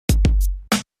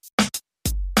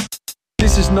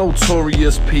is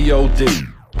Notorious P.O.D.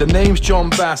 The name's John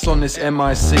Bass on this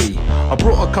MIC. I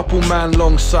brought a couple man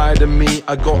alongside of me.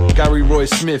 I got Gary Roy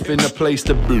Smith in the place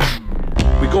to be.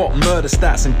 We got murder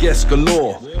stats and guests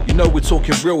galore. You know we're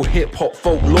talking real hip-hop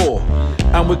folklore.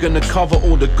 And we're gonna cover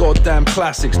all the goddamn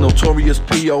classics. Notorious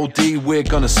P.O.D. We're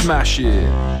gonna smash it.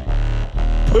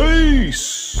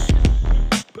 Peace!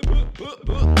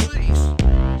 Peace!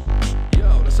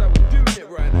 Yo, that's how we're doing it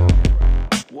right now.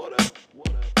 What up?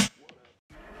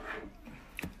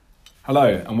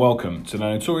 Hello and welcome to the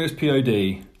Notorious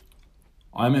P.O.D.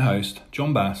 I'm your host,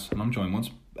 John Bass, and I'm joined once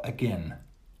again.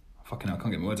 Fucking hell, I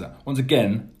can't get my words out. Once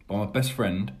again, by my best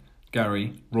friend,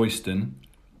 Gary Royston,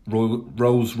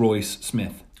 Rolls Royce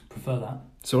Smith. Prefer that.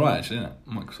 It's alright actually, isn't it?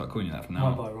 I might start calling you that from now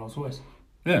on. Might buy a Rolls Royce.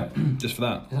 Yeah, just for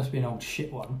that. It has to be an old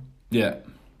shit one. Yeah,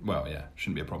 well, yeah,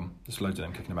 shouldn't be a problem. There's loads of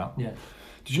them kicking about. Yeah.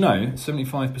 Did you know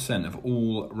 75% of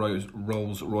all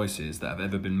Rolls Royces that have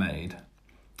ever been made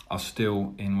are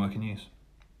still in working use?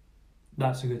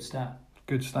 That's a good stat.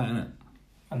 Good stat, isn't it?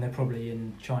 And they're probably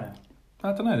in China.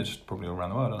 I don't know, they're just probably all around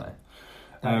the world, aren't they?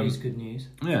 That is good news.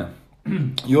 Yeah.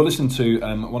 You're listening to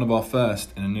one of our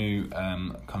first in a new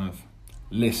kind of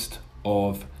list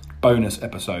of bonus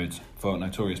episodes for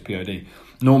Notorious P.O.D.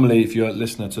 Normally, if you're a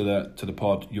listener to the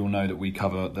pod, you'll know that we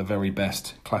cover the very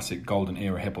best classic golden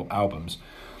era hip-hop albums.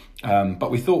 But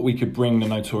we thought we could bring the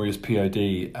Notorious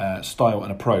P.O.D. Style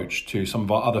and approach to some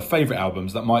of our other favourite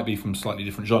albums that might be from slightly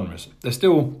different genres. They're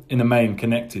still, in the main,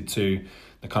 connected to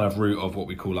the kind of root of what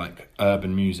we call like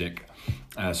urban music.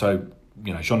 So,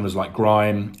 you know, genres like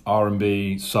grime,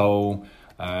 R&B, soul,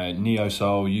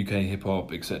 neo-soul, UK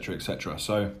hip-hop, etc., etc.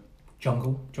 So...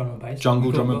 Jungle, drum and bass. Drum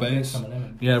and bass.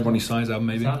 Yeah, Ronnie Size album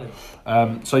maybe. Exactly.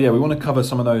 So yeah, we want to cover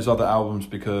some of those other albums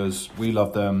because we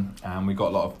love them and we got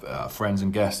a lot of friends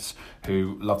and guests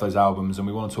who love those albums, and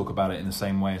we want to talk about it in the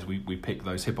same way as we pick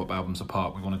those hip-hop albums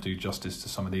apart. We want to do justice to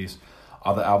some of these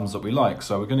other albums that we like.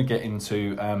 So we're going to get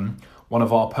into one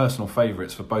of our personal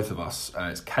favourites for both of us.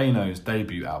 It's Kano's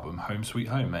debut album, Home Sweet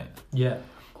Home, mate. Yeah.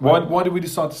 Why did we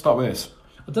decide to start with this?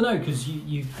 I don't know, because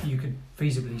you could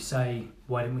feasibly say,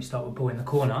 why didn't we start with Boy in the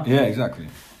Corner? Yeah, exactly.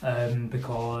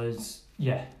 Because,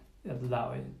 yeah,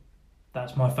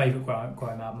 that's my favourite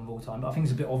grime album of all time. But I think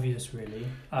it's a bit obvious, really.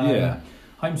 Yeah.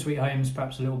 Home Sweet Home's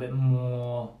perhaps a little bit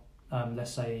more,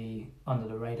 let's say, under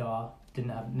the radar.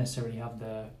 Didn't necessarily have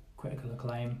the critical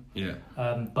acclaim. Yeah.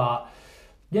 But,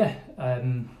 yeah,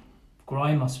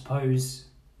 grime, I suppose...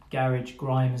 Garage,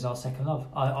 grime is our second love.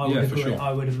 I would agree. Sure.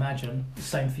 I would imagine the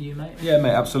same for you, mate. Yeah,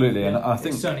 mate, absolutely. Yeah, and I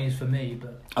think it certainly is for me.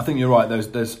 But I think you're right.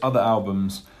 There's other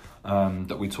albums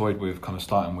that we toyed with, kind of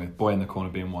starting with Boy in the Corner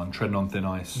being one, Treading on Thin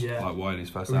Ice, like Wiley's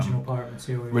first Original album.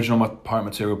 Original Pirate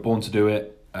Material, Born to Do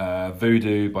It,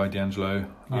 Voodoo by D'Angelo.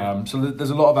 Yeah. So there's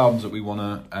a lot of albums that we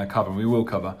want to cover, and we will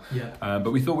cover. Yeah.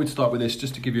 But we thought we'd start with this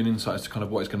just to give you an insight as to kind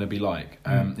of what it's going to be like.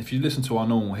 If you listen to our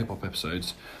normal hip hop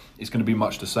episodes, it's going to be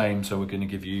much the same. So we're going to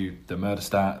give you the murder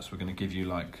stats. We're going to give you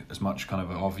like as much kind of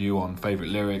our view on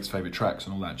favourite lyrics, favourite tracks,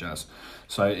 and all that jazz.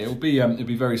 So it'll be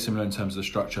very similar in terms of the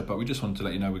structure. But we just wanted to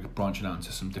let you know we're branching out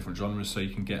into some different genres, so you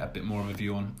can get a bit more of a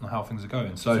view on how things are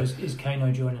going. So is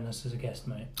Kano joining us as a guest,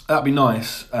 mate? That'd be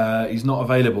nice. He's not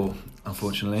available,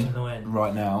 unfortunately,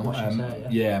 right now.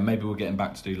 Yeah, maybe we'll get him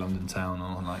back to do London Town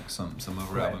or like some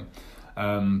other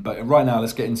album. But right now,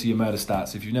 let's get into your murder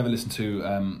stats. If you've never listened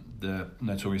to the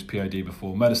Notorious P.O.D.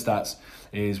 before, murder stats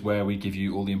is where we give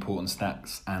you all the important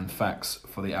stats and facts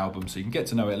for the album, so you can get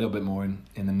to know it a little bit more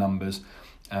in the numbers,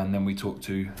 and then we talk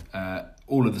to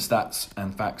all of the stats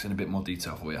and facts in a bit more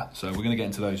detail for you. So we're going to get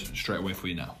into those straight away for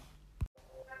you now.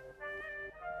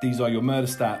 These are your murder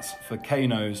stats for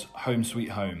Kano's Home Sweet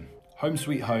Home. Home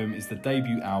Sweet Home is the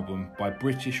debut album by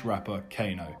British rapper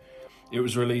Kano. It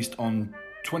was released on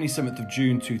 27th of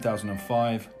June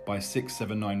 2005 by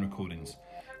 679 Recordings.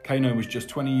 Kano was just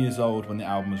 20 years old when the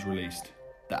album was released.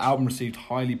 The album received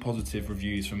highly positive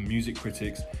reviews from music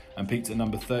critics and peaked at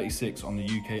number 36 on the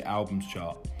UK Albums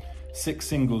Chart. 6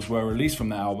 singles were released from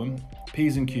the album: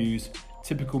 P's and Q's,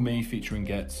 Typical Me featuring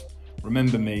Gets,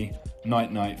 Remember Me,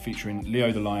 Night Night featuring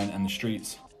Leo the Lion and the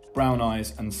Streets, Brown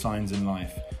Eyes and Signs in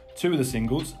Life. 2 of the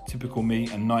singles, Typical Me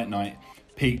and Night Night,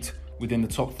 peaked within the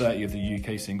top 30 of the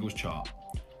UK Singles Chart.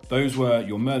 Those were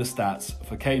your murder stats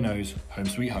for Kano's Home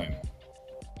Sweet Home.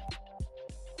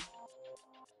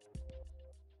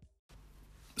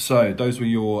 So those were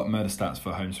your murder stats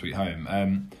for Home Sweet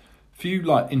Home. Few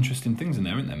like interesting things in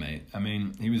there, isn't there, mate? I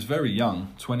mean, he was very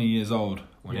young, 20 years old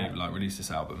when he like released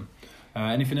this album.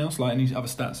 Anything else, like any other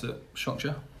stats that shocked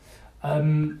you?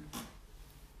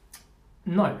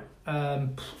 No.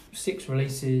 6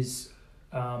 releases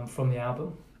from the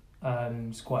album.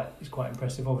 It's quite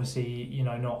impressive. Obviously, you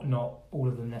know, not all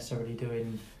of them necessarily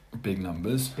doing big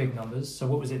numbers. So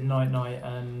what was it? Night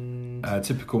and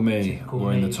Typical Me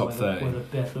were in the top 30. Were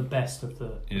the best of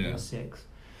the 6.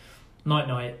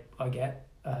 Night, I get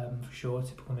for sure.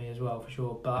 Typical Me as well for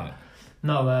sure. But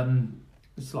no,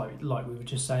 it's like we were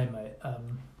just saying, mate.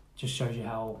 Just shows you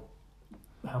how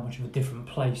much of a different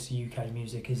place UK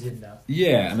music is in now.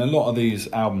 Yeah, and a lot of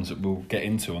these albums that we'll get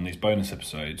into on these bonus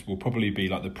episodes will probably be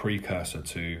like the precursor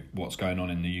to what's going on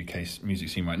in the UK music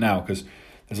scene right now, because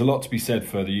there's a lot to be said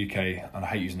for the UK, and I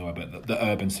hate using the word, but the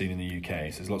urban scene in the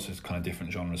UK. So there's lots of kind of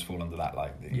different genres fall under that,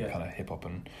 like the kind of hip-hop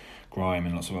and grime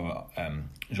and lots of other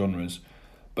genres.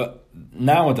 But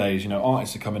nowadays, you know,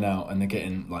 artists are coming out and they're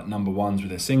getting like number ones with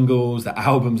their singles, their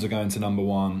albums are going to number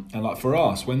one. And like for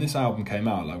us, when this album came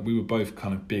out, like we were both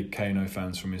kind of big Kano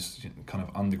fans from his kind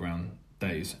of underground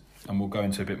days. And we'll go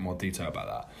into a bit more detail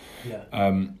about that.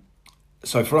 Yeah.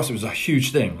 So for us, it was a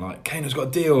huge thing. Like Kano's got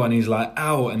a deal and he's like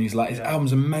out and he's like, his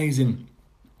album's amazing.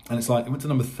 And it's like, it went to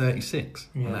number 36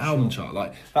 on the album chart.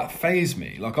 Like that fazed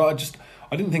me. Like I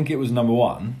didn't think it was number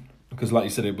one. Because like you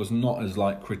said, it was not as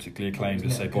like critically acclaimed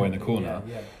as say Boy in the Corner.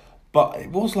 Yeah. But it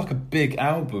was like a big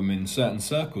album in certain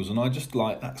circles, and I just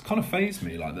like, that's kind of fazed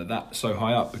me, like that's so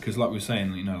high up, because like we were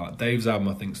saying, you know, like Dave's album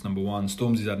I think is number one,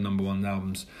 Stormzy's had number one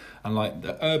albums, and like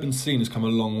the urban scene has come a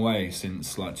long way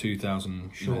since like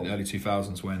 2000, you know, the early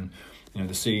 2000s, when, you know,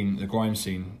 the grime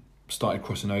scene started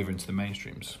crossing over into the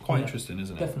mainstreams. Quite interesting,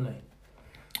 isn't it? Definitely.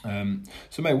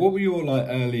 So mate, what were your like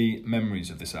early memories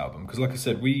of this album? Because like I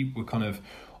said, we were kind of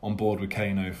on board with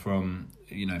Kano from,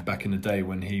 you know, back in the day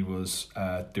when he was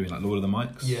doing like Lord of the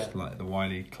Mics, like the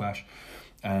Wiley Clash,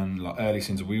 and like early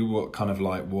scenes, we were kind of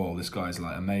like, whoa, this guy's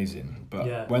like amazing.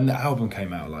 But when the album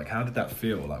came out, like, how did that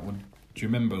feel? Like, do you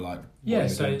remember like?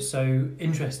 So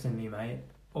interestingly, mate.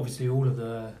 Obviously, all of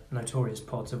the Notorious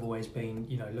pods have always been,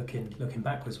 you know, looking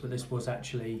backwards, but this was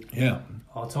actually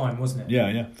our time, wasn't it?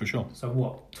 Yeah, for sure. So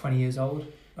what, 20 years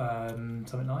old,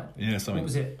 something like? Yeah, something.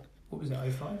 What was it?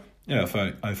 05? Yeah,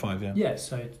 05, yeah. Yeah,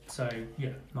 so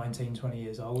 19, 20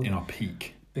 years old. In our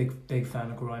peak. Big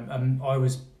fan of grime. I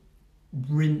was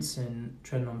rinsing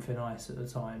Treading on Thin Ice at the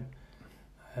time.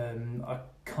 I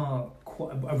can't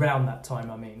quite around that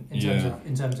time. I mean,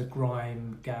 in terms of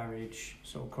grime, garage,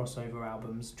 sort of crossover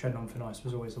albums, Treading on Thin Ice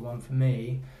was always the one for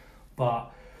me.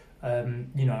 But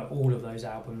you know, all of those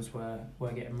albums were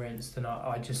getting rinsed, and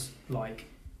I just like.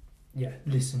 Yeah,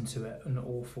 listen to them an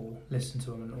awful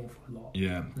lot.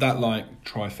 Yeah, that like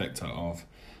trifecta of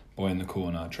Boy in the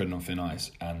Corner, Treading on Thin Ice,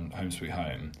 and Home Sweet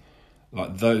Home.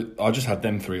 Like though, I just had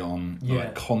them three on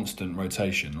like constant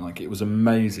rotation. Like it was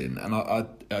amazing, and I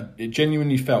it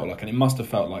genuinely felt like, and it must have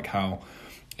felt like how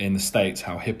in the States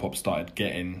how hip hop started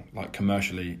getting like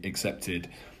commercially accepted,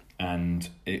 and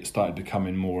it started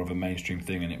becoming more of a mainstream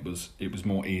thing, and it was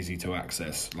more easy to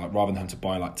access. Like rather than having to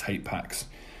buy like tape packs.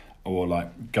 Or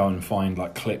like go and find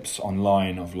like clips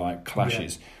online of like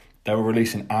clashes. They were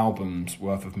releasing albums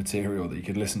worth of material that you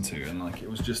could listen to, and like it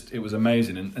was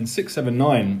amazing. And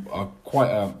 679 are quite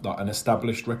an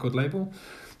established record label,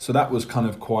 so that was kind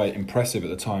of quite impressive at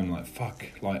the time. Like fuck,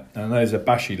 like, and there's a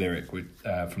Bashy lyric with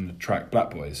from the track Black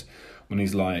Boys when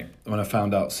he's like, when I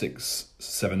found out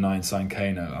 679 signed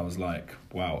Kano, I was like,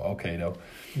 wow, okay though.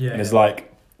 Yeah, and it's like.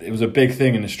 It was a big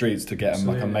thing in the streets to get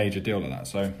like a major deal like that.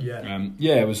 So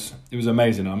it was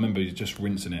amazing. I remember just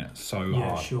rinsing it so hard.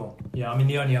 Yeah, sure. Yeah, I mean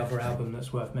the only other album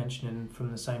that's worth mentioning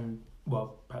from the same,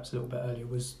 well, perhaps a little bit earlier,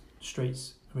 was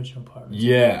Streets, Original Pirate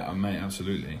Material. Yeah, mate,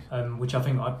 absolutely. Which I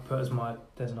think I put as my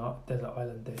Desert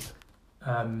Island disc.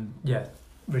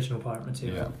 Original Pirate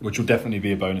Material. Yeah, which will definitely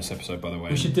be a bonus episode, by the way.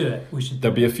 We should do it.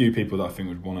 There'll be a few people that I think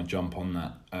would want to jump on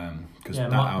that.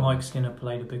 Mike Skinner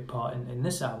played a big part in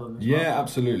this album as well. Yeah,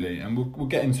 absolutely. And we'll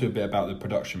get into a bit about the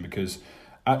production, because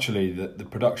actually the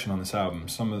production on this album,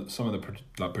 some of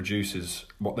the producers,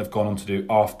 what they've gone on to do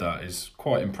after is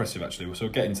quite impressive actually. So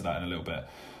we'll get into that in a little bit.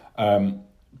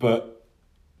 But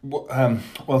one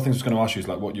of the things I was going to ask you is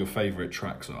like what your favourite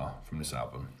tracks are from this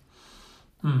album.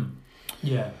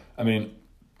 Yeah. I mean,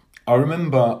 I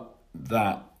remember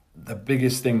that the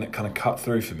biggest thing that kind of cut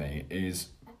through for me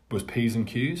was P's and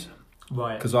Q's.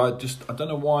 Right. Because I don't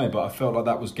know why, but I felt like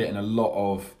that was getting a lot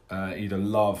of either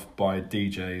love by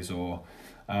DJs or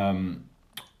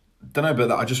don't know, but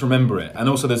I just remember it. And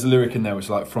also there's a lyric in there which is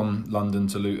like, from London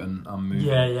to Luton, I'm moving.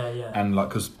 Yeah. And like,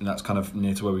 because that's kind of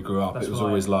near to where we grew up. That's it was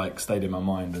always like stayed in my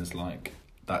mind as like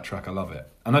that track. I love it.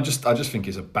 And I just think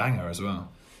it's a banger as well.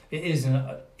 It is. And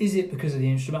is it because of the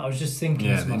instrument? I was just thinking.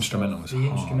 Yeah, the instrumental is hard.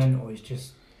 Instrumental is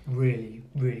just really,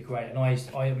 really great. And I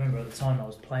remember at the time I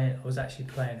was actually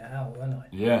playing it out, wasn't I?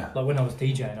 Yeah. Like when I was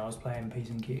DJing, I was playing P's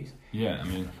and Q's. Yeah, I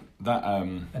mean that.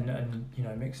 And you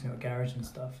know, mixing it with garage and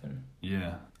stuff. And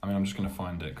yeah, I mean I'm just gonna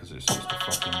find it because it's just a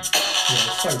fucking. Yeah,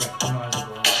 it's so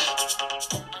recognisable.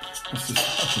 It's just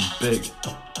fucking big.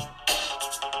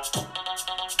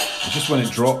 It's just when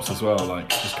it drops as well, like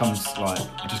it just comes like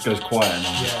it just goes quiet and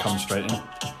then just comes straight in.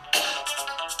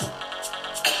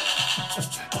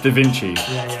 Da Vinci.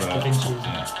 Yeah, Da Vinci.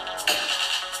 Yeah.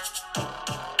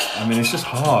 I mean, it's just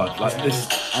hard, like this,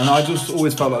 and I just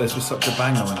always felt like this was such a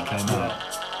banger when it came out.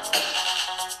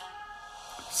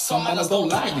 Some men go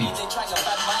lively.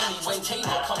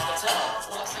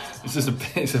 It's just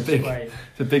it's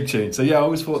a big tune. So yeah, I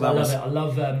always thought that was. I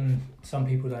love Some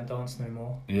People Don't Dance No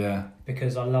More. Yeah.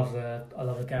 Because I love the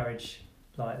garage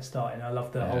like starting. I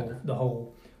love the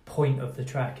whole point of the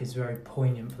track is very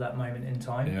poignant for that moment in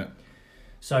time. Yeah.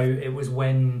 So it was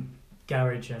when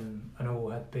garage and all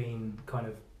had been kind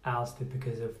of ousted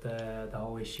because of the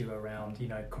whole issue around, you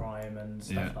know, crime and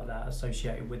stuff like that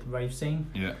associated with the rave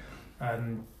scene. Yeah.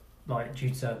 Like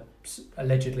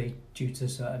allegedly due to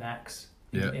certain acts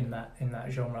in that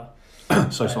genre.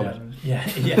 So solid.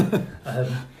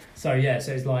 So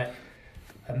it's like,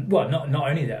 well, not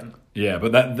only them. Yeah,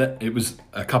 but that it was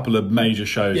a couple of major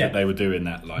shows that they were doing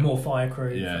that, like more Fire Crew,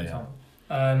 for example.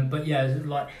 But yeah,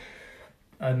 like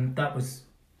that was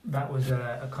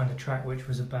a kind of track which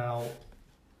was about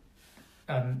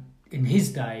in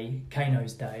his day,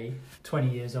 Kano's day, 20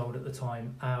 years old at the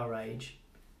time, our age.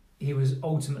 He was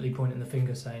ultimately pointing the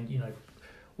finger, saying, you know,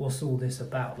 what's all this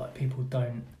about? Like, people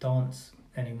don't dance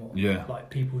anymore. Yeah. Like,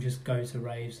 people just go to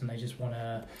raves and they just want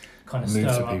to kind of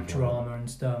stir up drama and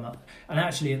stir them up. And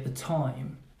actually, at the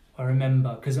time, I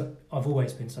remember, because I've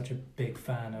always been such a big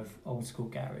fan of old school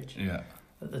garage. Yeah.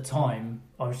 At the time,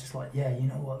 I was just like, yeah, you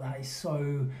know what? That is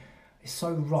so, it's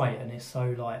so right and it's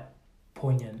so like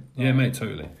poignant. Yeah, mate,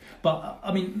 totally. But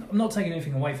I mean, I'm not taking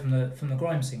anything away from the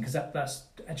grime scene because that's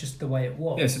just the way it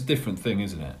was. Yeah, it's a different thing,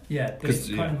 isn't it? Yeah,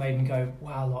 it kind of made me go,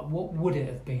 wow, like what would it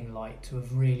have been like to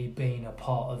have really been a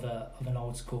part of an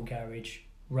old school garage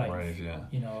rave? Yeah.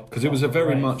 You know, because it was a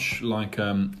very much like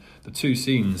the two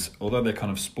scenes, although they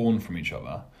kind of spawned from each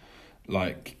other.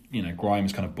 Like, you know, grime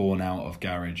is kind of born out of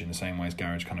garage in the same way as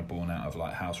garage kind of born out of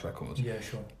like house records. Yeah,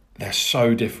 sure. They're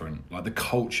so different. Like the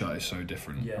culture is so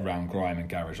different around grime and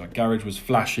garage. Like garage was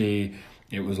flashy.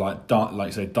 It was like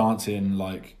dancing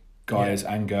like guys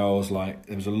and girls. Like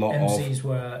there was a lot MCs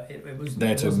were it was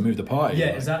there to move the party. Yeah,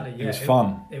 like, exactly. Yeah. It was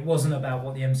fun. It wasn't about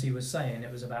what the MC was saying.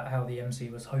 It was about how the MC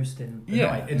was hosting the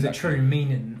night in the exactly. true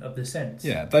meaning of the sense.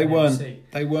 Yeah, they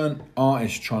weren't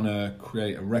artists trying to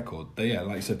create a record.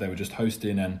 like you said, they were just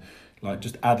hosting and like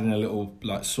just adding a little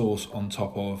like sauce on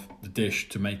top of the dish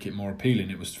to make it more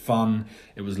appealing. It was fun,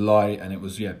 it was light, and it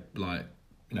was like,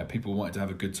 you know, people wanted to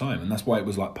have a good time, and that's why it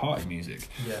was like party music.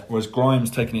 Yeah. Whereas grime's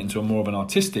taken it into a more of an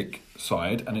artistic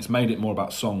side, and it's made it more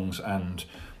about songs and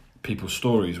people's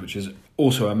stories, which is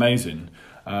also amazing.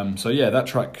 So yeah, that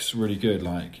track's really good,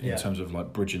 like in terms of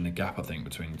like bridging the gap, I think,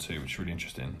 between the two, which is really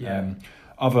interesting. Yeah.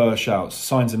 Other shouts,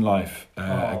 Signs in Life,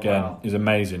 is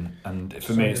amazing, and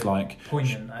for me it's like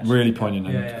poignant, actually. Really poignant,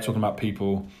 and talking about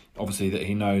people obviously that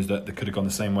he knows that they could have gone the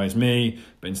same way as me,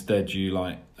 but instead you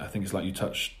I think it's like you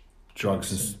touched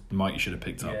drugs and might you should have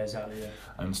picked up. Yeah, exactly. Yeah.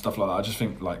 And stuff like that. I just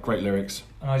think like great lyrics.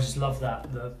 And I just love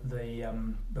that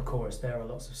the chorus. There are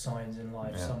lots of signs in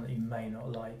life, some that you may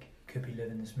not like. Could be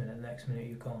living this minute, the next minute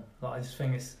you're gone. Like I just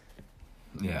think it's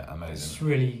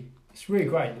amazing. It's really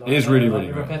great. Like, it is really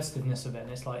the great. repetitiveness of it,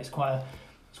 and it's quite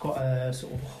a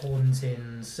sort of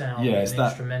haunting sound. Yeah, it's that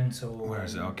instrumental. Where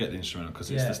is it? I'll get the instrumental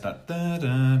because it's just that da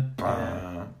da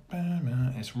ba,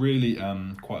 ba. It's really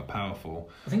quite powerful.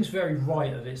 I think it's very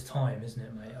right of its time, isn't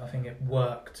it, mate? I think it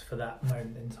worked for that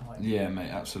moment in time. Yeah,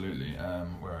 mate, absolutely.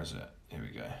 Where is it? Here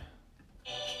we go.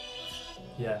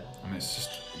 Yeah. I mean, it's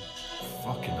just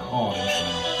fucking hard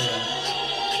instrumental.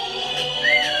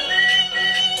 Yeah.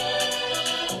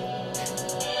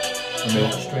 I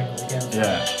mean, strings again.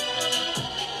 Yeah.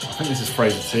 I think this is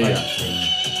Fraser T, actually.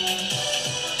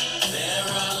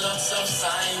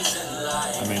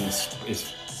 I mean,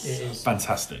 it's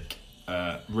fantastic.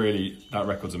 Really, that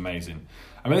record's amazing.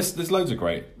 I mean, there's loads of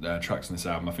great tracks in this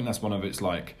album. I think that's one of its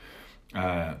like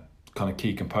kind of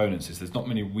key components. Is there's not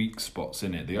many weak spots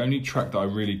in it. The only track that I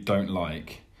really don't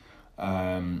like,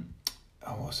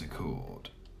 what's it called?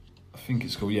 I think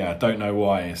it's called I Don't Know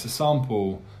Why. It's a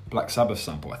sample, Black Sabbath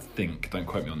sample, I think. Don't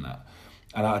quote me on that.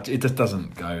 And it just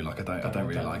doesn't go. Like I don't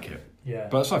really like it. Yeah.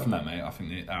 But aside from that, mate, I think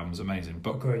the album's amazing.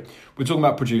 But agreed. We're talking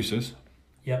about producers.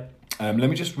 Yep. Let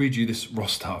me just read you this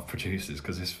roster of producers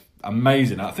because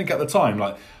amazing. I think at the time,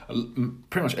 like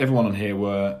pretty much everyone on here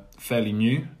were fairly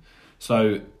new,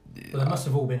 so. Well, they must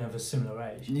have all been of a similar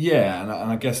age. Yeah, and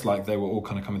I guess like they were all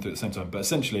kind of coming through at the same time. But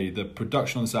essentially, the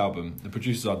production on this album, the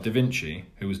producers are Da Vinci,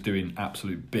 who was doing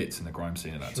absolute bits in the grime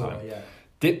scene at that time. Yeah.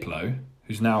 Diplo,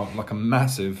 who's now like a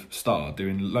massive star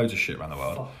doing loads of shit around the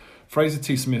world. Fuck. Fraser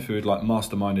T. Smith, who had like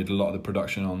masterminded a lot of the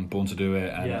production on Born to Do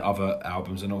It and Yeah. other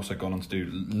albums, and also gone on to do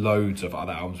loads of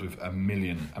other albums with a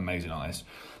million amazing artists.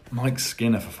 Mike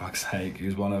Skinner, for fuck's sake,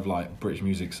 who's one of like British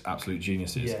music's absolute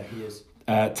geniuses. Yeah, he is.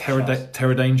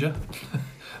 Terror Danger.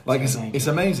 Like Terror it's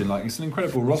amazing. Like it's an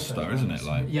incredible roster, isn't it?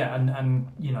 Like yeah, and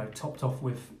you know, topped off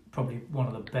with probably one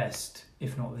of the best,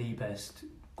 if not the best,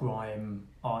 grime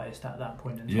artist at that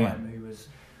point in time, who was,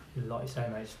 like you say,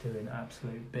 mate, doing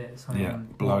absolute bits. I mean,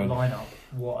 blowing.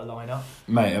 What a lineup,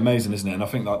 mate, amazing, isn't it? And I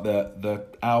think like the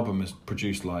album has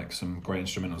produced like some great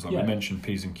instrumentals. Like we mentioned,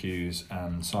 P's and Q's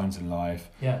and Signs in Life.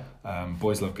 Yeah.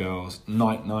 Boys Love Girls,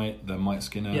 Night, the Mike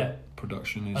Skinner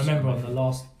production is. I remember on the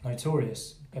last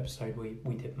Notorious episode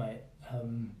we did, mate, a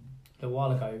little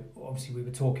while ago. Obviously, we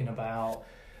were talking about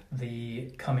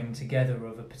the coming together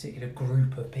of a particular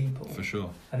group of people. For sure.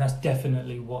 And that's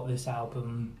definitely what this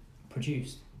album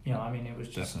produced. You know, I mean, it was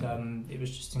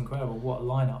just incredible. What a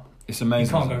lineup! It's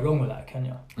amazing. You can't go wrong with that, can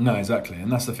you? No, exactly,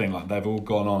 and that's the thing. Like they've all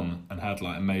gone on and had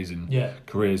like amazing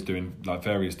careers doing like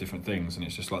various different things, and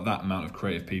it's just like that amount of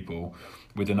creative people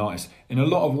with an artist. In a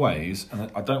lot of ways,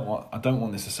 and I don't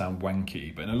want this to sound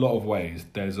wanky, but in a lot of ways,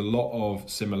 there's a lot of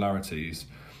similarities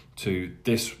to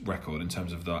this record in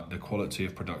terms of the quality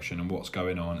of production and what's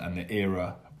going on and the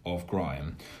era of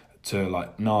grime to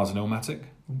like Nas and Illmatic.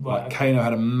 Right, like Kano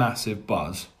had a massive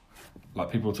buzz.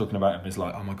 Like people were talking about him as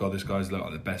like, oh my god, this guy's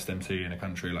like the best MC in the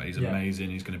country. Like he's amazing.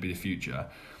 He's going to be the future.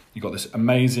 You got this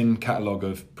amazing catalogue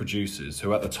of producers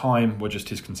who at the time were just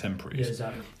his contemporaries. Yeah,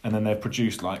 exactly. And then they've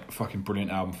produced like a fucking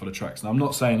brilliant album full of tracks. Now I'm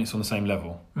not saying it's on the same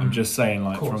level. I'm just saying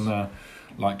like from the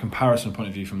like comparison point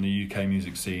of view from the UK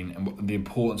music scene and what the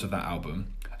importance of that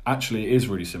album, actually it is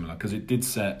really similar because it did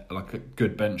set like a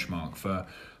good benchmark for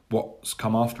what's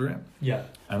come after it. Yeah.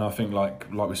 And I think like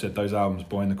we said, those albums,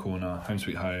 Boy in the Corner, Home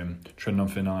Sweet Home, Treading on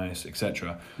Thin Ice,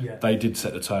 etc. They did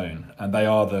set the tone, and they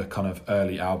are the kind of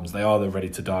early albums. They are the Ready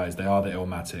to Dies, they are the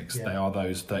Illmatics, they are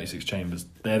those 36 Chambers.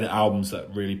 They're the albums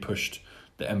that really pushed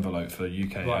the envelope for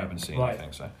UK urban scene, I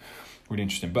think. So really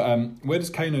interesting. But where does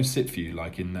Kano sit for you,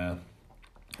 like in the...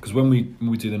 Because when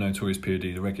we do the Notorious POD,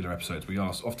 the regular episodes, we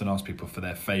often ask people for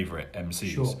their favourite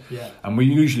MCs. Sure, yeah. And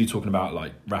we're usually talking about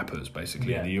like rappers,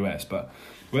 basically, in the US. But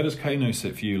where does Kano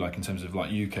sit for you, like in terms of like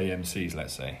UK MCs,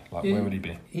 let's say? Like where would he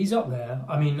be? He's up there.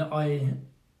 I mean,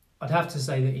 I'd have to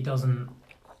say that he doesn't.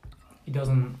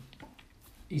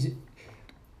 He's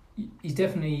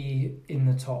definitely in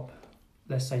the top.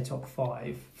 Let's say top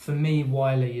 5. For me,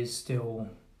 Wiley is still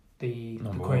the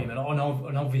cream, and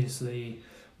obviously,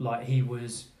 like he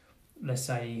was. Let's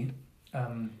say,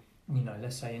 in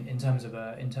terms of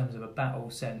a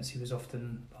battle sense, he was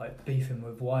often like beefing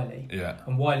with Wiley. Yeah.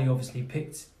 And Wiley obviously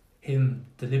picked him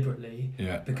deliberately.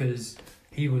 Yeah. Because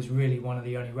he was really one of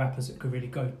the only rappers that could really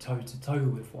go toe to toe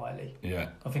with Wiley. Yeah.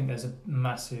 I think there's a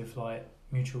massive like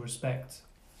mutual respect,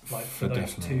 like for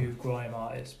those two grime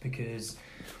artists, because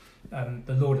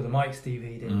the Lord of the Mics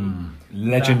DVD,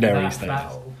 legendary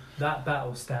that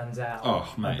battle stands out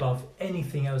above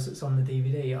anything else that's on the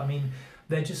DVD. I mean,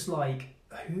 they're just like,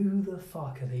 who the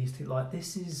fuck are these two? Like,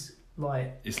 this is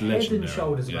like it's head legendary. and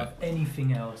shoulders above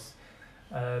anything else.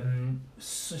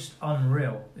 It's just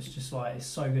unreal. It's just like, it's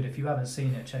so good. If you haven't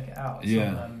seen it, check it out.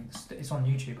 It's on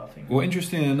YouTube, I think. Well,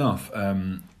 interestingly enough,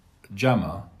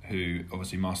 Jammer, who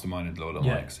obviously masterminded Lord of the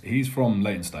Mics, he's from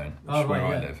Leytonstone, which is where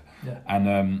I live. Yeah.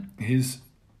 And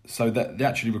so that they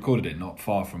actually recorded it not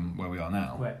far from where we are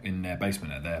now, in their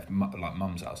basement at their like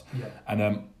mum's house. Yeah.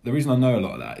 And the reason I know a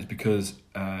lot of that is because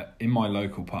in my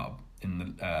local pub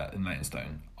in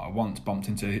Leytonstone, I once bumped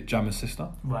into Jammer's sister.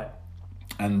 Right.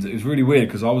 And it was really weird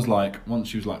because I was like, once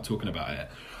she was like talking about it,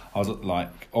 I was like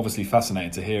obviously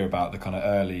fascinated to hear about the kind of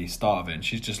early start of it. And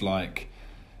she's just like,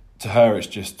 to her,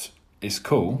 it's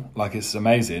cool, like it's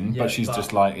amazing, but she's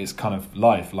just like, it's kind of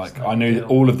life. Like I knew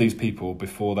all of these people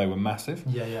before they were massive.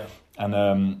 Yeah, yeah.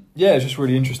 And it's just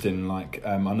really interesting. Like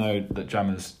I know that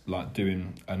Jammer's like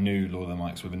doing a new Lord of the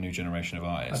Mics with a new generation of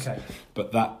artists. Okay.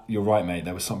 But that, you're right, mate.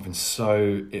 There was something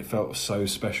it felt so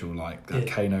special. Like that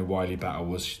Kano Wiley battle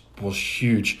was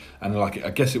huge, and like I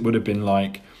guess it would have been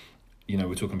like, you know,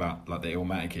 we're talking about like the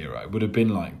Illmatic era. It would have been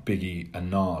like Biggie and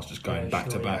Nas just going back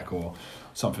to back, or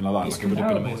something like that. It's like it would have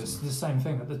been amazing. It's the same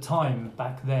thing at the time.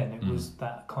 Back then, it was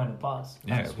that kind of buzz.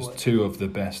 It was two of the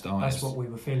best artists. That's what we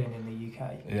were feeling in the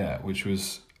UK. Yeah, which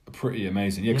was pretty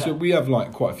amazing. Yeah, because we have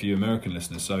like quite a few American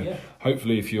listeners, so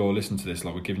hopefully if you're listening to this,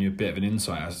 like we're giving you a bit of an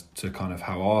insight as to kind of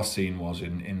how our scene was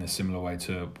in a similar way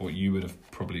to what you would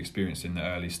have probably experienced in the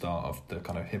early start of the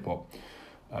kind of hip hop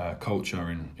culture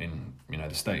in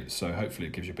the States. So hopefully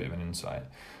it gives you a bit of an insight.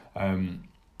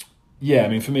 Yeah, I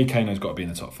mean, for me, Kano's got to be in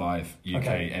the top 5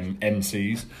 UK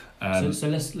MCs. So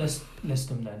let's list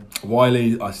them then.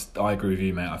 Wiley, I agree with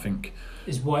you, mate. I think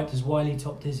does Wiley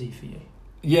top Dizzy for you?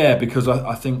 Yeah, because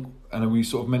I think, and we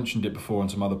sort of mentioned it before on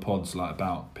some other pods, like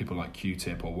about people like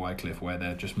Q-Tip or Wycliffe, where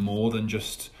they're just more than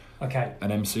just an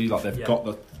MC. Like they've got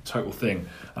the total thing,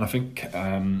 and I think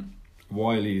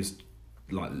Wiley's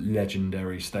like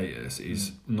legendary status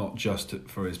is not just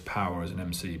for his power as an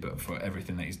MC, but for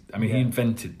everything that he's. I mean, he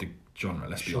invented the genre.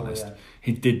 Let's be honest. Yeah.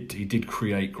 He did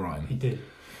create grime. He did.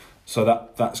 So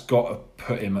that's got to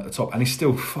put him at the top, and he's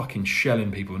still fucking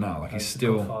shelling people now. Like he's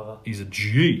a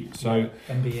G. So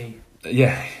MBE.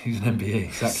 Yeah, he's an MBE.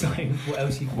 Exactly. So what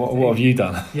else you? What have you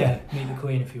done? Yeah, meet the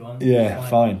Queen if you want. Yeah,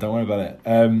 fine. Don't worry about it.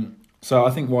 So I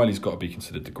think Wiley's got to be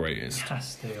considered the greatest. He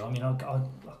has to. I mean, I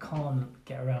can't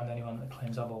get around anyone that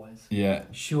claims otherwise. Yeah.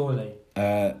 Surely.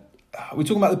 Are we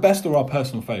talking about the best or our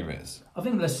personal favourites? I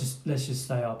think let's just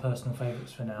say our personal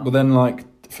favourites for now. Well, then, like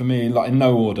for me, like in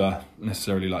no order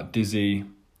necessarily, like Dizzy,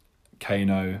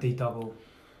 Kano, D-Double.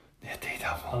 Yeah,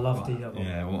 D-Double. I love D-Double.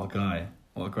 Yeah, what a guy.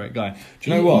 What a great guy. Do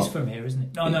you know what? He's from here, isn't he?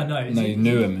 No. You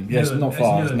knew him. Yes, not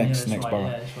far. It's next borough.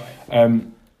 Yeah, that's right.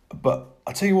 But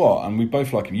I tell you what, and we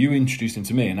both like him. You introduced him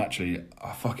to me, and actually,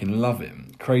 I fucking love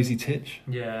him. Crazy Titch.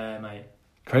 Yeah, mate.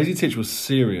 Crazy Titch was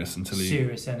serious until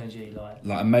serious energy, like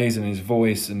amazing in his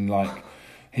voice, and like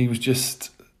he was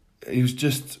just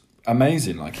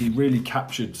amazing. Like he really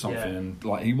captured something, and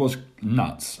like he was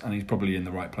nuts, and he's probably in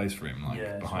the right place for him,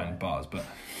 like behind bars. But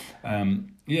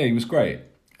he was great.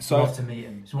 So I'd love to meet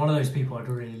him. He's one of those people I'd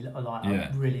really like.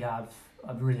 I'd really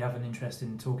have an interest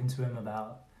in talking to him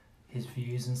about his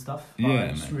views and stuff.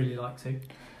 I'd just really like to.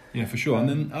 Yeah, for sure. And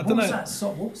then I don't know.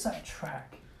 What was that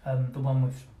track? The one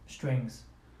with strings.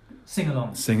 Sing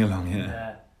along.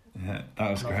 Yeah,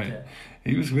 that was great.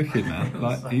 He was wicked,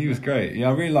 man. He was great. Yeah,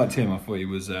 I really liked him. I thought he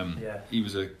was. He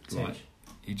was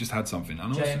he just had something.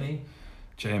 And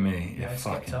JME. Yeah,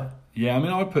 fucking. Yeah, I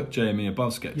mean, I'd put JME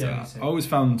above Skepta. Yeah, I always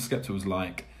found Skepta was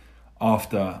like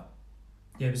after.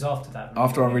 Yeah, it was after that.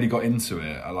 After I really got into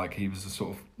it, he was a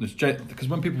sort of because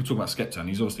when people talk about Skepta, and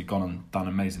he's obviously gone and done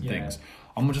amazing things,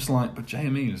 I'm just like, but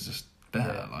JME was just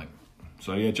better,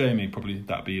 So yeah, Jamie, probably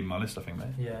that'd be in my list, I think, mate.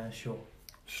 Yeah, sure.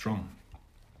 Strong.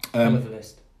 Hell of a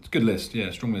list. It's a good list, yeah,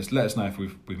 strong list. Let us know if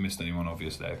we've missed anyone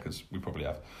obvious there, because we probably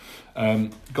have.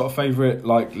 Got a favourite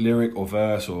lyric or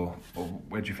verse, or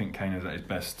where do you think Kano's at his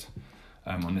best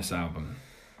on this album?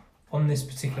 On this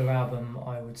particular album,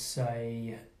 I would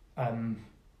say,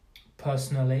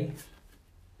 personally,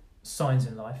 Signs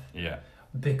in Life. Yeah.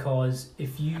 Because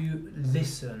if you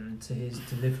listen to his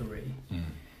delivery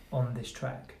on this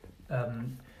track,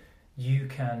 you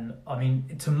can, I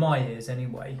mean, to my ears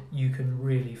anyway, you can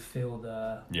really feel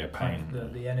the pain,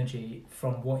 the energy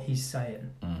from what he's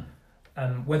saying,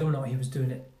 and whether or not he was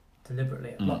doing it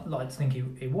deliberately. I'd like to think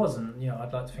it wasn't.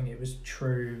 I'd like to think it was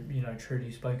true.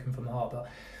 Truly spoken from the heart.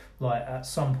 But at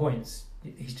some points,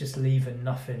 he's just leaving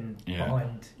nothing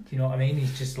behind. Do you know what I mean?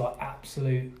 He's just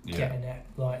absolute getting it,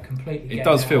 completely. It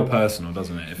does feel personal,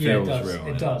 doesn't it? It feels real.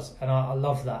 It does, and I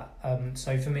love that.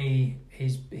 So for me,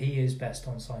 he is best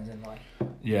on Signs in Life.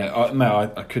 Yeah,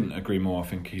 I couldn't agree more. I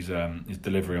think his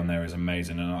delivery on there is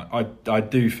amazing, and I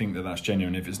do think that's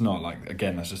genuine. If it's not,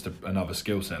 again, that's just another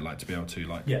skill set, to be able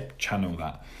to channel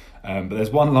that. But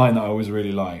there's one line that I always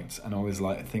really liked, and I always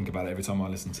think about it every time I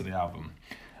listen to the album.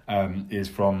 Is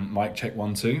from Mic Check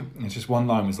 1 2. It's just one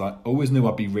line was always knew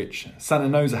I'd be rich. Santa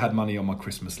knows I had money on my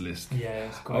Christmas list. Yeah,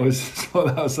 it's great. I always thought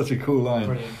that was such a cool line.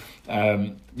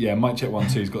 Brilliant. Mic Check 1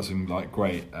 2's got some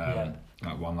great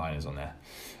one-liners on there.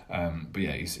 But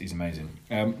yeah, he's amazing.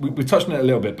 We touched on it a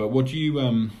little bit, but what do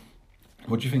you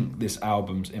think this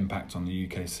album's impact on the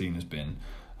UK scene has been?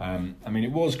 I mean,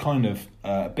 it was kind of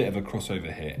a bit of a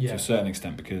crossover hit to a certain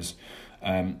extent, because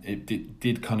it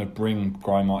did kind of bring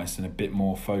grime artists in a bit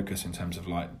more focus in terms of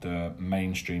the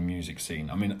mainstream music scene.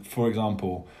 I mean, for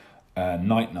example,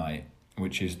 Night Night,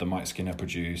 which is the Mike Skinner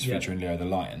produced, featuring Leo the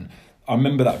Lion. I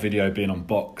remember that video being on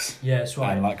Box. Yeah, that's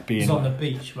right. And being, it's on the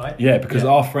beach, right? Yeah, because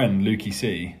our friend Lukey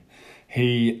C,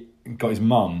 he got his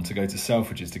mum to go to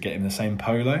Selfridges to get him the same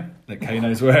polo that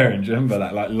Kano's wearing. Do you remember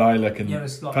that, lilac and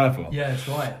purple? Yeah, that's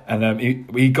right. And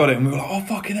he got it, and we were like, "Oh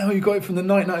fucking hell, you got it from the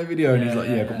Night Night video!" And he's like,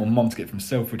 "Yeah, I got my mum to get it from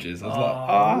Selfridges." I was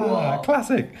wow.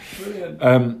 classic. Brilliant.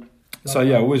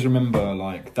 I always remember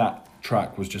that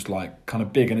track was just like kind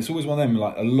of big, and it's always one of them,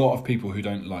 like a lot of people who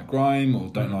don't like grime or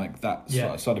don't like that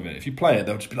side of it, if you play it,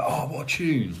 they'll just be like, oh, what a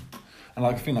tune. And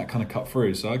like I think that kind of cut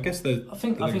through. So I guess I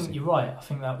think you're right. I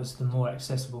think that was the more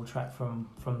accessible track from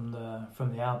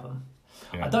the album.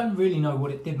 Yeah. I don't really know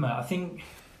what it did, mate. I think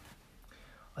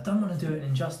I don't want to do it an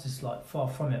injustice, like far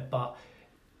from it, but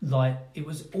like it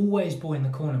was always Boy in the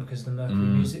Corner because of the Mercury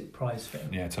Music Prize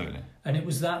thing. Yeah, totally. And it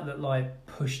was that like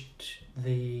pushed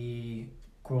the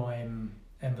grime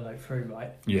envelope through,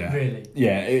 right? Yeah, really.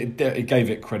 Yeah, it gave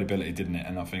it credibility, didn't it?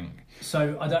 And I think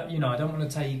so. I don't want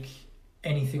to take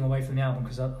anything away from the album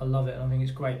because I love it and I think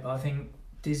it's great. But I think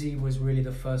Dizzy was really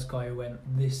the first guy who went,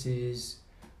 "This is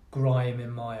grime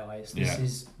in my eyes. This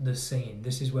is the scene.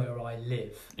 This is where I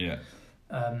live." Yeah.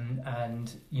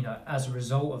 And as a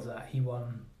result of that, he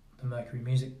won the Mercury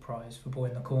Music Prize for Boy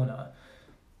in the Corner.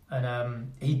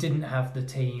 And he didn't have the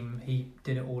team. He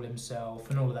did it all himself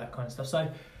and all of that kind of stuff. So,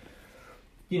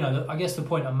 I guess the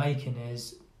point I'm making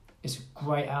is it's a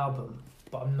great album,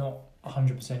 but I'm not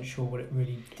 100% sure what it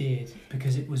really did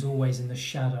because it was always in the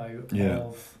shadow of...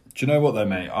 Do you know what though,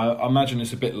 mate? I imagine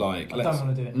it's a bit like... I don't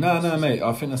want to do it. No, mate.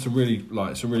 I think that's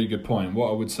it's a really good point.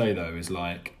 What I would say though is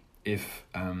like, if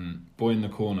Boy in the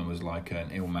Corner was like an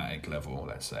Illmatic level,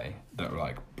 let's say, that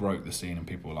like broke the scene and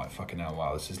people were like, fucking hell,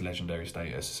 wow, this is legendary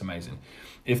status, it's amazing.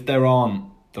 If there aren't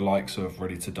the likes of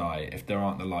Ready to Die, if there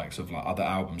aren't the likes of like other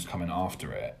albums coming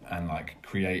after it and like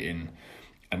creating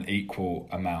an equal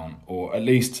amount or at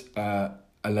least a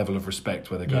level of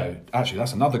respect where they go, actually,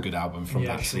 that's another good album from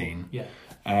that scene. Yeah.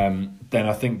 Then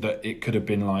I think that it could have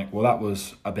been like, well, that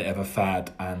was a bit of a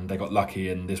fad and they got lucky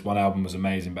and this one album was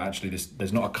amazing, but actually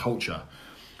there's not a culture.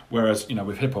 Whereas,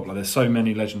 with hip hop, like there's so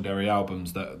many legendary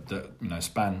albums that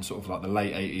span sort of like the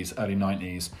late 80s, early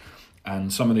 90s,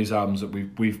 and some of these albums that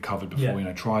we've covered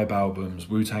before, Tribe albums,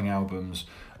 Wu-Tang albums,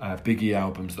 Biggie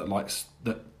albums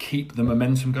that keep the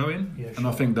momentum going. Yeah, sure. And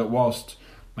I think that whilst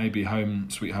maybe Home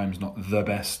Sweet Home's not the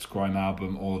best grime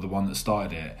album or the one that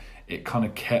started it, it kind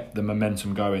of kept the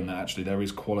momentum going that actually there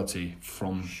is quality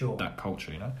from that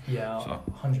culture, Yeah, so,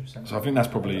 100%. So I think that's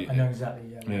probably... I know exactly,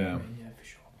 yeah, for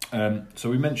sure. So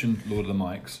we mentioned Lord of the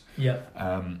Mics,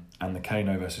 and the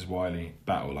Kano versus Wiley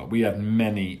battle. Like we had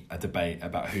many a debate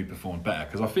about who performed better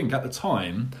because I think at the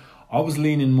time I was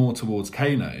leaning more towards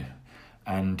Kano,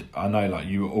 and I know like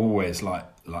you were always like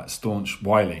staunch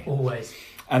Wiley. Always.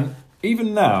 And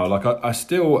even now, like I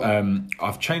still,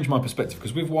 I've changed my perspective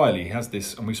because with Wiley, he has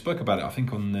this, and we spoke about it, I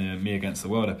think, on the Me Against the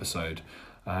World episode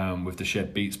with the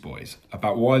Shed Beats boys,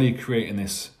 about Wiley creating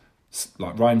this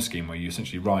like rhyme scheme where you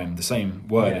essentially rhyme the same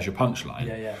word as your punchline.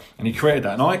 Yeah. And he created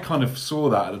that, and I kind of saw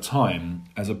that at the time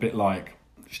as a bit like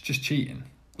it's just cheating.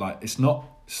 Like it's not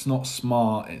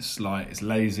smart. It's like it's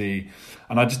lazy,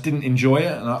 and I just didn't enjoy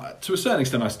it. And to a certain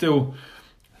extent,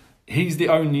 he's the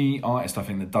only artist I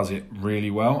think that does it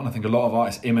really well, and I think a lot of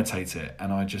artists imitate it,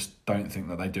 and I just don't think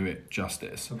that they do it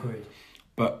justice. Agreed.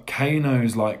 But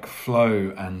Kano's like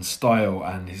flow and style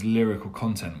and his lyrical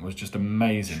content was just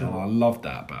amazing, and I loved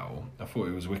that battle. I thought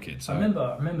it was wicked. So I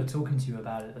remember talking to you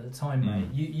about it at the time,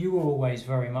 mate. You were always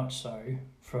very much so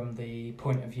from the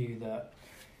point of view that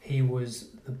he was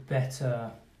the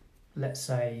better, let's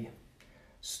say,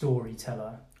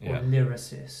 storyteller or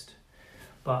lyricist,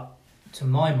 but to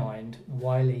my mind,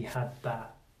 Wiley had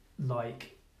that,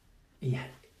 like, he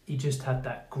just had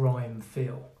that grime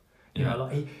feel. You know,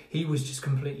 like he was just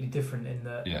completely different in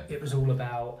that it was all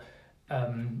about,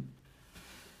 it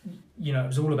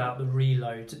was all about the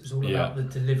reloads. It was all about the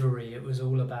delivery. It was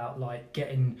all about, like,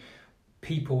 getting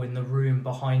people in the room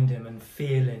behind him and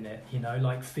feeling it,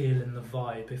 like feeling the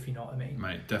vibe, if you know what I mean.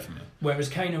 Mate, definitely. Whereas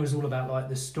Kano was all about like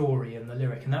the story and the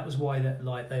lyric, and that was why that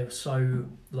like they were so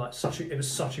like it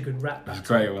was such a good rap battle. It was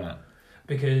great, wasn't it?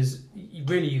 Because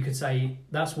really you could say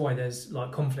that's why there's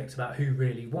like conflict about who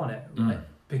really won it, right?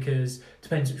 Because it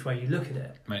depends which way you look at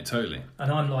it. Mate, totally.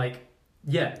 And I'm like,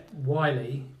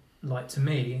 Wiley, like to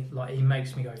me, like he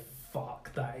makes me go,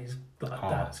 fuck, that is like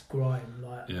that's grime,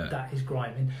 like that is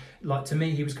grime. And like to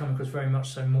me, he was coming across very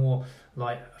much so more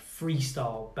like a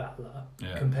freestyle battler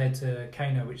compared to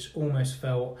Kano, which almost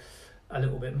felt a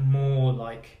little bit more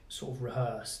like sort of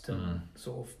rehearsed and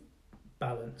sort of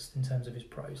balanced in terms of his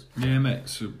prose. Yeah, mate,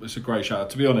 it's a great shout out.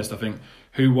 To be honest, I think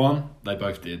who won, they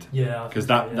both did. Yeah, because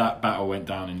that battle went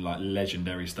down in like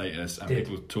legendary status, and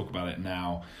people talk about it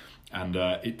now. And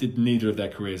it did neither of their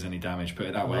careers any damage. Put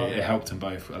it that way, it helped them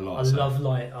both a lot.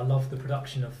 I love the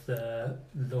production of the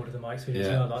Lord of the Mics video as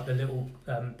well. Like the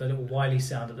little Wiley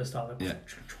sound at the start, like,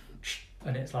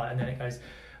 and it's like, and then it goes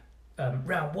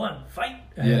round one, fight.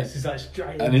 And it's just like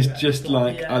straight. And it's just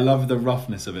like I love the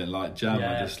roughness of it. Like Jam,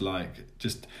 I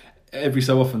just every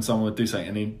so often someone would do something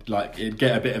and he'd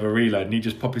get a bit of a reload and he'd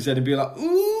just pop his head and be like,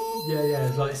 ooh. Yeah,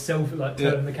 it's like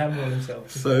turning the camera on himself.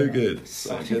 So good.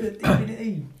 Such a good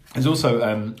DVD. There's also,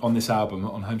 on this album,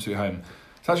 on Home Sweet Home,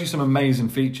 it's actually some amazing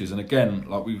features. And again,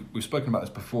 like we've spoken about this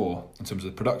before in terms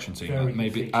of the production team. Like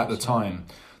maybe features, at the time,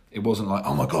 it wasn't like,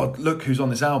 oh my God, look who's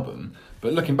on this album.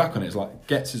 But looking back on it, it's like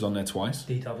Getz is on there twice.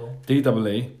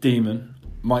 D-double-E, Demon,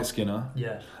 Mike Skinner.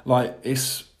 Yeah. Like,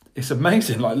 it's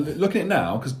amazing. Like, looking at it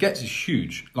now, because Getz is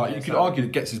huge. Like, you could argue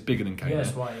that Getz is bigger than Kano. Yeah,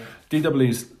 that's right.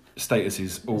 D-double-E's status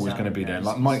is always going to be there.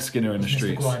 Like, Mike Skinner in the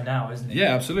streets. It's Mr. Grind now, isn't it?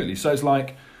 Yeah, absolutely. So it's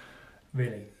like...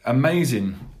 Really?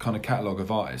 Amazing kind of catalogue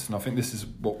of artists. And I think this is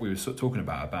what we were sort of talking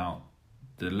about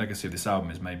the legacy of this album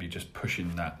is maybe just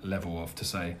pushing that level of to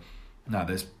say, no,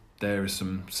 there is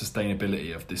some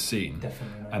sustainability of this scene.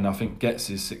 Definitely. And I think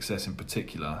Getz's success in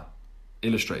particular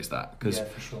illustrates that. Because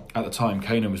for sure. at the time,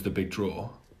 Kano was the big draw,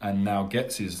 and now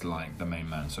Getz is like the main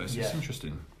man. So it's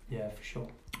interesting. Yeah, for sure.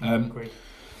 I agree.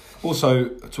 Also,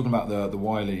 talking about the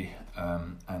Wiley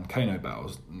and Kano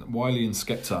battles, Wiley and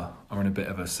Skepta are in a bit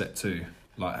of a set too.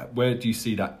 Like, where do you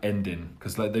see that ending?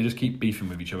 Because like, they just keep beefing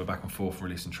with each other back and forth,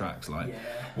 releasing tracks. Like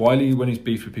Wiley, when he's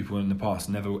beefed with people in the past,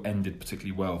 never ended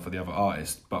particularly well for the other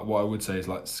artists. But what I would say is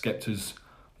like Skepta's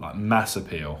like mass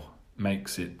appeal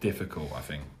makes it difficult, I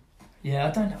think. Yeah,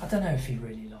 I don't know if he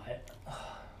really like.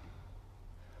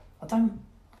 I don't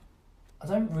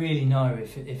really know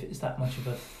if it's that much of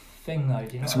a thing though.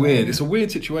 Do you know? It's weird. It's a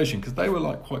weird situation because they were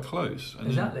like quite close.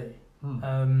 Exactly.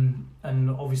 And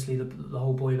obviously the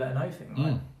whole boy better know thing,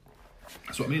 right?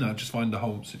 That's what I mean. I just find the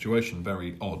whole situation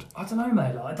very odd. I don't know,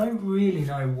 mate. Like, I don't really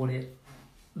know what it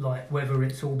like. Whether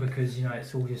it's all because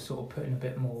it's all just sort of putting a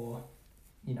bit more,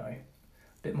 a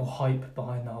bit more hype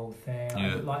behind the whole thing.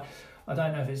 Yeah. I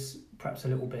don't know if it's perhaps a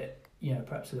little bit,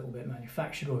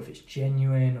 manufactured, or if it's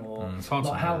genuine, or it's hard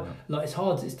it's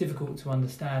hard. It's difficult to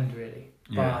understand, really.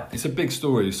 Yeah, it's a big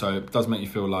story, so it does make you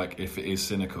feel like if it is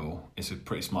cynical, it's a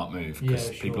pretty smart move because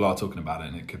people are talking about it,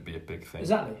 and it could be a big thing.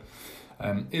 Exactly.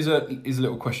 Is a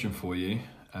little question for you,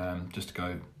 just to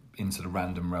go into the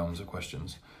random realms of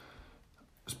questions.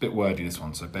 It's a bit wordy, this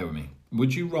one, so bear with me.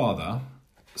 Would you rather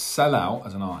sell out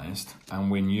as an artist and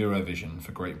win Eurovision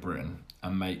for Great Britain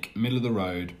and make middle of the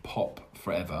road pop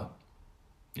forever?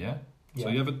 Yeah? So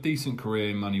you have a decent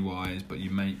career money-wise, but you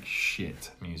make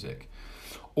shit music.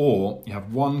 Or you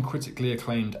have one critically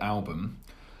acclaimed album,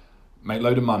 make a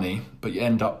load of money, but you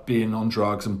end up being on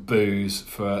drugs and booze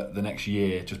for the next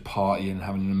year, just partying and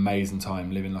having an amazing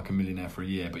time, living like a millionaire for a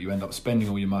year, but you end up spending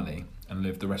all your money and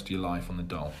live the rest of your life on the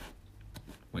dole.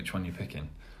 Which one are you picking?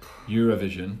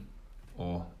 Eurovision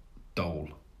or dole?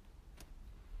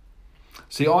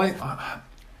 See, I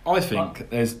think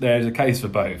there's a case for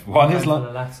both. One is like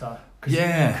the latter, because you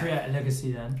can create a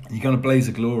legacy then. You're going to blaze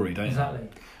a glory, don't you? Exactly.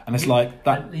 And it's like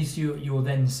that. At least you're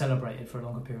then celebrated for a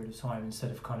longer period of time instead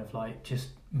of kind of like just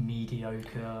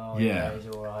mediocre.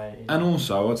 It's all right. And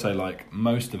also, I would say like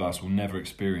most of us will never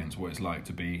experience what it's like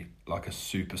to be like a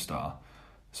superstar.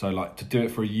 So like to do it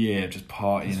for a year, just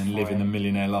partying and living the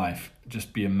millionaire life,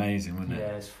 just be amazing, wouldn't it?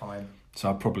 Yeah, it's fine. So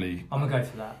I'm gonna go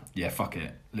for that. Yeah, fuck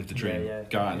it, live the dream,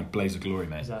 go out in a blaze of glory,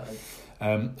 mate. Exactly.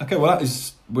 Okay, well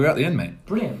we're at the end, mate.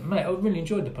 Brilliant, mate. I really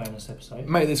enjoyed the bonus episode.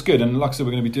 Mate, that's good. And like I said,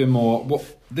 we're going to be doing more.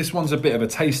 This one's a bit of a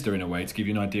taster in a way to give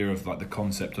you an idea of like the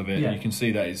concept of it. Yeah. And you can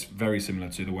see that it's very similar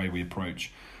to the way we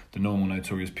approach the normal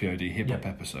Notorious POD hip hop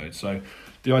episode. So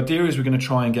the idea is we're going to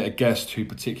try and get a guest who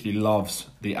particularly loves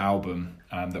the album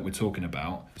that we're talking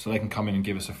about, so they can come in and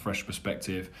give us a fresh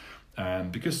perspective.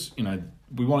 Because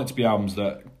we want it to be albums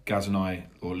that Gaz and I,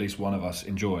 or at least one of us,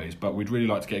 enjoys, but we'd really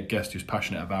like to get a guest who's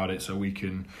passionate about it so we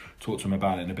can talk to them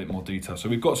about it in a bit more detail. So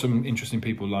we've got some interesting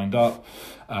people lined up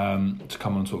to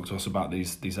come on and talk to us about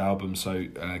these albums, so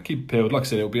keep it peeled. Like I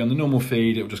said, it'll be on the normal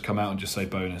feed, it'll just come out and just say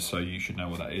bonus, so you should know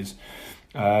what that is.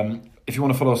 If you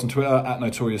want to follow us on Twitter, at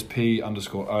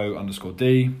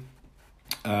NotoriousP_O_D.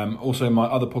 Also my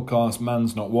other podcast,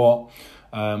 Man's Not What.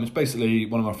 It's basically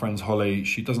one of my friends, Holly.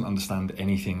 She doesn't understand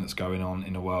anything that's going on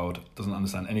in the world, doesn't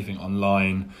understand anything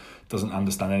online, doesn't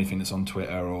understand anything that's on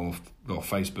Twitter or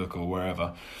Facebook or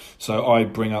wherever. So I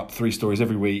bring up 3 stories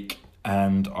every week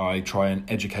and I try and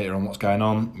educate her on what's going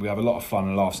on. We have a lot of fun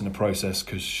and laughs in the process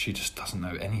because she just doesn't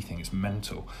know anything. It's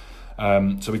mental.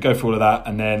 So we go through all of that,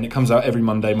 and then it comes out every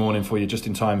Monday morning for you, just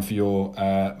in time for your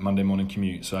Monday morning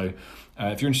commute. So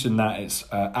if you're interested in that, it's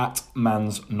at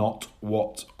Man's Not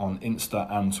What on Insta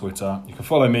and Twitter. You can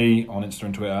follow me on Insta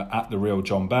and Twitter at The Real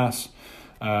John Bass.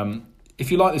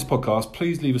 If you like this podcast,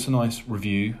 please leave us a nice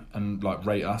review and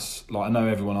rate us. I know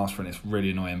everyone asks for it, it's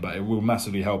really annoying, but it will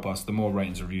massively help us. The more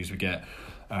ratings and reviews we get,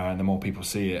 and the more people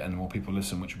see it and the more people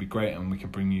listen, which would be great, and we can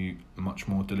bring you much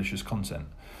more delicious content.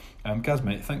 Gaz,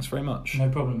 mate, thanks very much. No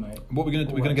problem, mate. What we're going to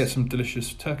do? We're going to get some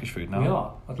delicious Turkish food now. We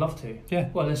are. I'd love to. Yeah.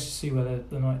 Well, let's just see where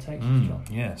the night takes us, John.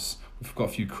 Yes. We've got a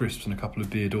few crisps and a couple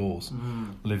of beer d'ors.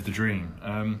 Live the dream.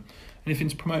 Anything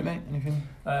to promote, mate? Anything?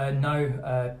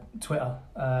 No. Twitter.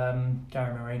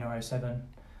 Gary Marino 07.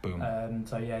 Boom.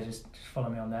 So yeah, just follow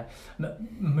me on there.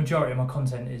 Majority of my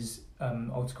content is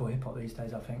old school hip hop these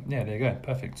days, I think. Yeah, there you go.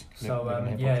 Perfect. So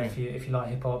yeah, if you like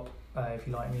hip hop, if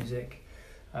you like music,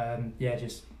 yeah,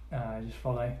 just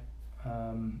follow,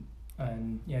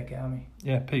 and yeah, get at me.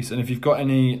 Yeah, peace. And if you've got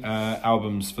any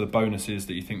albums for the bonuses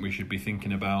that you think we should be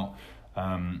thinking about,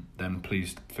 then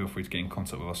please feel free to get in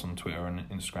contact with us on Twitter and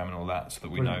Instagram and all that, so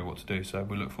that we know what to do. So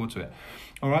we look forward to it.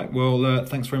 All right. Well,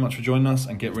 thanks very much for joining us,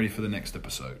 and get ready for the next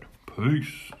episode.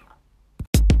 Peace.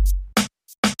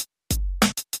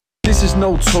 This is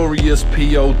Notorious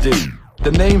P.O.D.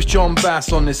 The name's John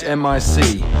Bass on this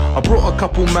MIC. I brought a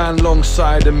couple man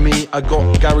alongside of me. I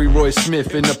got Gary Roy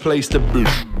Smith in the place to be.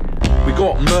 We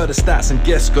got murder stats and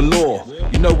guests galore.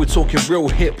 You know we're talking real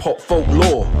hip-hop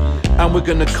folklore. And we're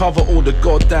gonna cover all the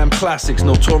goddamn classics.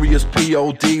 Notorious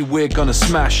P.O.D, we're gonna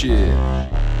smash it.